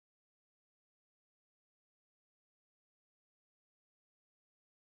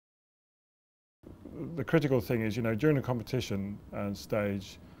the critical thing is, during the competition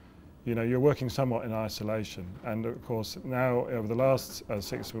stage, you're working somewhat in isolation. And of course, now over the last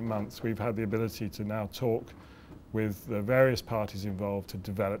 6 months, we've had the ability to now talk with the various parties involved to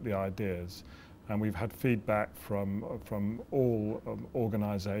develop the ideas. And we've had feedback from all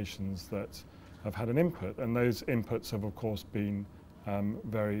organisations that have had an input. And those inputs have, of course, been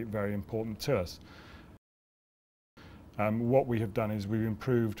very, very important to us. What we have done is we've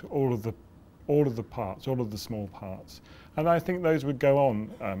improved all of the parts, all of the small parts. And I think those would go on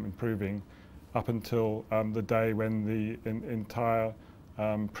improving up until the day when the entire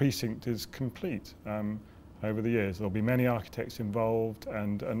precinct is complete. Over the years, there'll be many architects involved,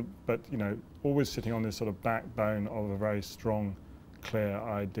 but always sitting on this sort of backbone of a very strong, clear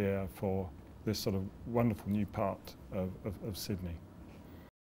idea for this sort of wonderful new part of Sydney.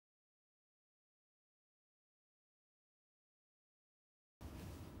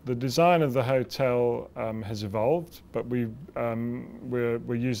 The design of the hotel has evolved, but we're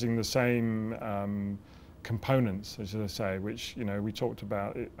using the same components, as I say, which we talked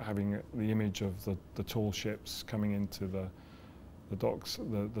about it having the image of the tall ships coming into the docks,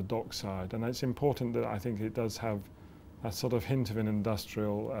 the dock side, and it's important that I think it does have a sort of hint of an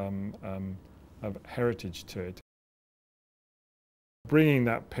industrial of heritage to it. Bringing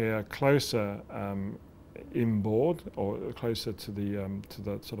that pier closer inboard, or closer to the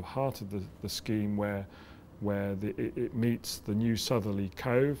sort of heart of the scheme where it meets the new southerly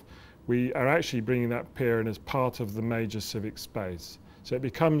cove. We are actually bringing that pier in as part of the major civic space. So it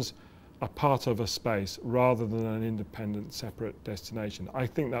becomes a part of a space rather than an independent, separate destination. I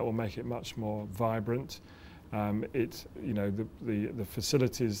think that will make it much more vibrant. The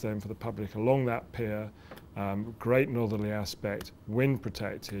facilities then for the public along that pier, great northerly aspect, wind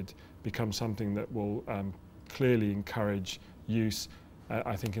protected, become something that will clearly encourage use,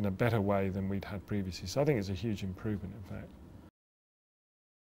 I think, in a better way than we'd had previously. So I think it's a huge improvement, in fact.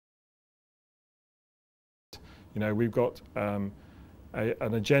 We've got an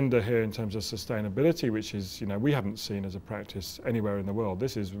agenda here in terms of sustainability, which is, we haven't seen as a practice anywhere in the world.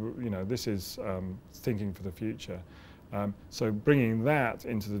 This is, thinking for the future. So bringing that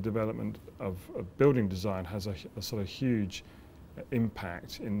into the development of building design has a sort of huge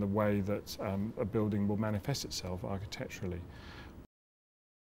impact in the way that a building will manifest itself architecturally.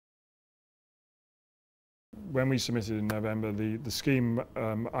 When we submitted in November, the scheme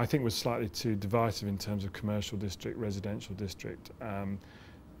I think was slightly too divisive in terms of commercial district, residential district. I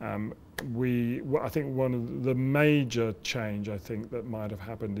think one of the major change I think that might have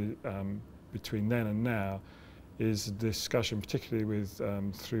happened between then and now is discussion, particularly with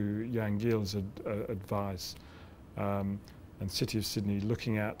through Jan Geel's advice and City of Sydney,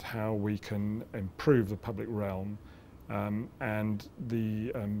 looking at how we can improve the public realm. And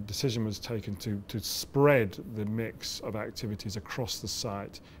the decision was taken to spread the mix of activities across the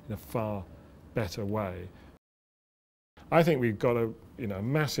site in a far better way. I think we've got a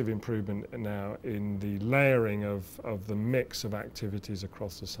massive improvement now in the layering of the mix of activities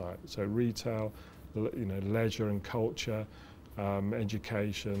across the site. So retail, leisure and culture,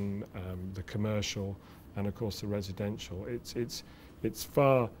 education, the commercial, and of course the residential. It's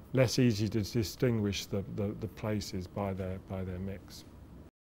far less easy to distinguish the places by their mix.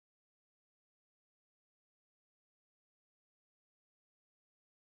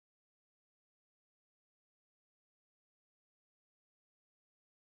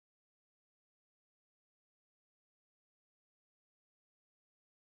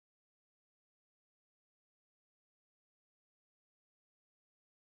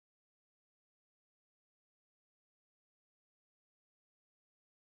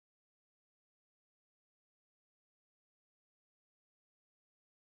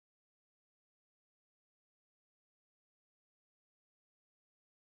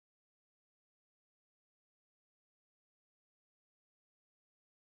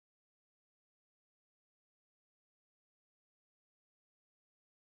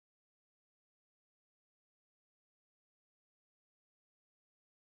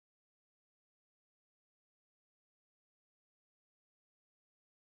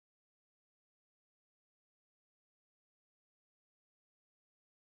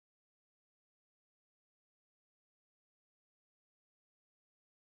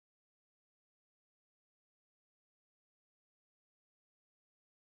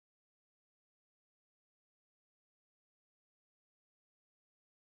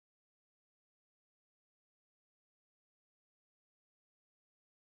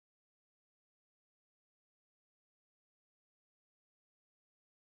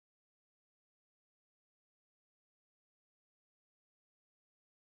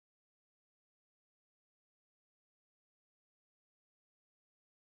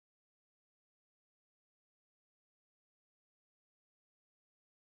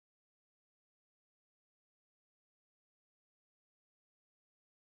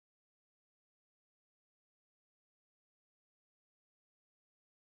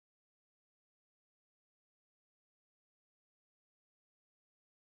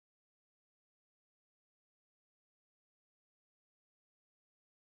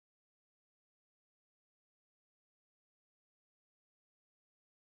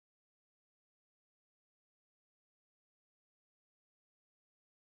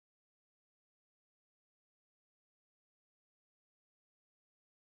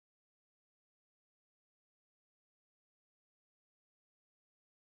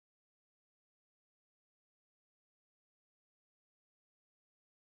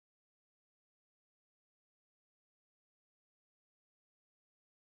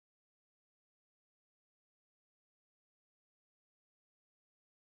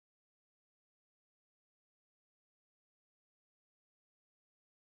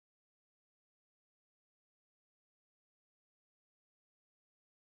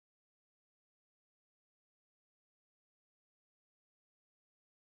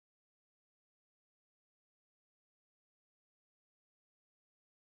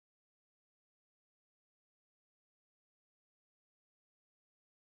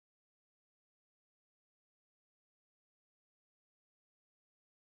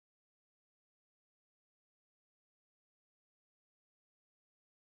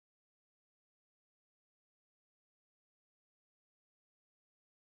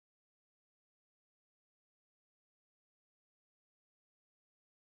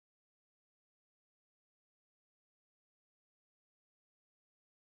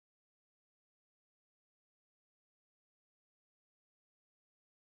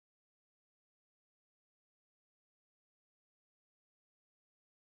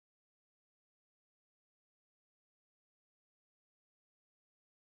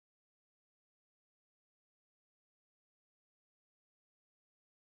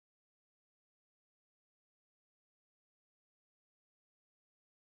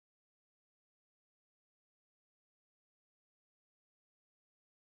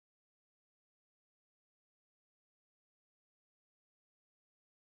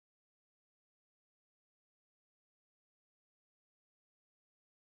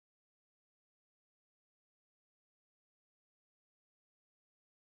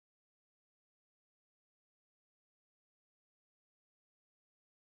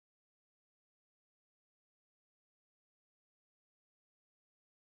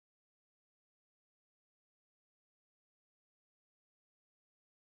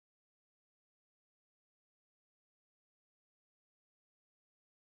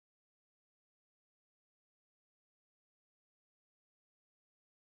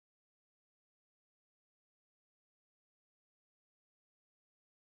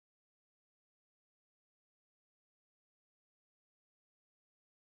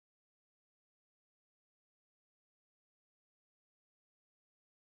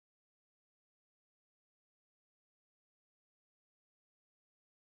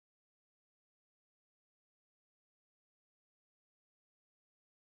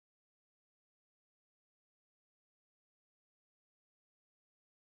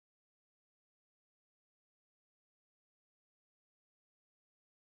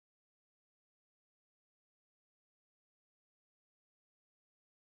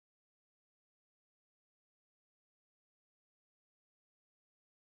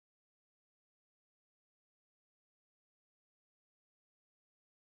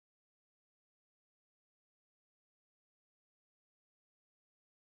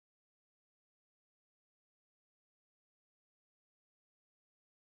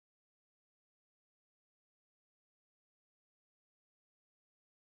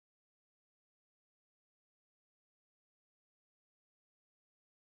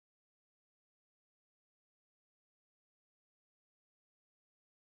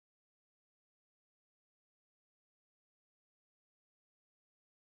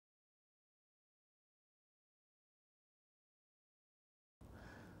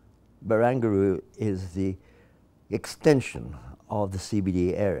 Barangaroo is the extension of the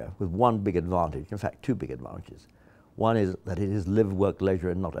CBD area with one big advantage, in fact two big advantages. One is that it is live, work, leisure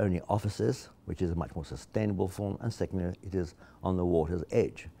and not only offices, which is a much more sustainable form, and secondly, it is on the water's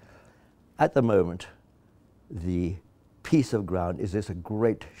edge. At the moment, the piece of ground is this a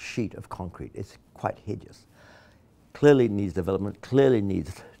great sheet of concrete. It's quite hideous. Clearly needs development, clearly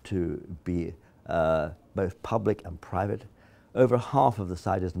needs to be both public and private. Over half of the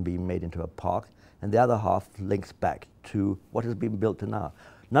site is being made into a park, and the other half links back to what has been built to now.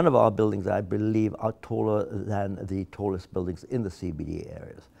 None of our buildings, I believe, are taller than the tallest buildings in the CBD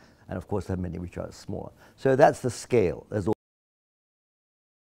areas. And of course, there are many which are smaller. So that's the scale.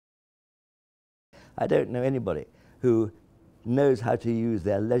 I don't know anybody who knows how to use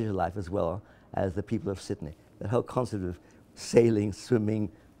their leisure life as well as the people of Sydney. The whole concept of sailing, swimming,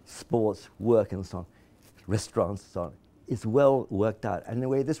 sports, work and so on, restaurants and so on, is well worked out. And in a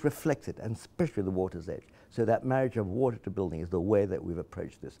way this reflects it, and especially the water's edge. So that marriage of water to building is the way that we've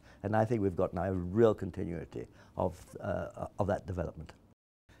approached this. And I think we've got now a real continuity of that development.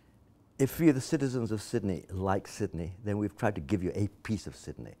 If you, the citizens of Sydney, like Sydney, then we've tried to give you a piece of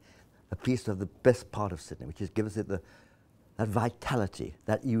Sydney, a piece of the best part of Sydney, which is gives it that vitality,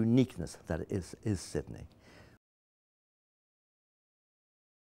 that uniqueness that is Sydney.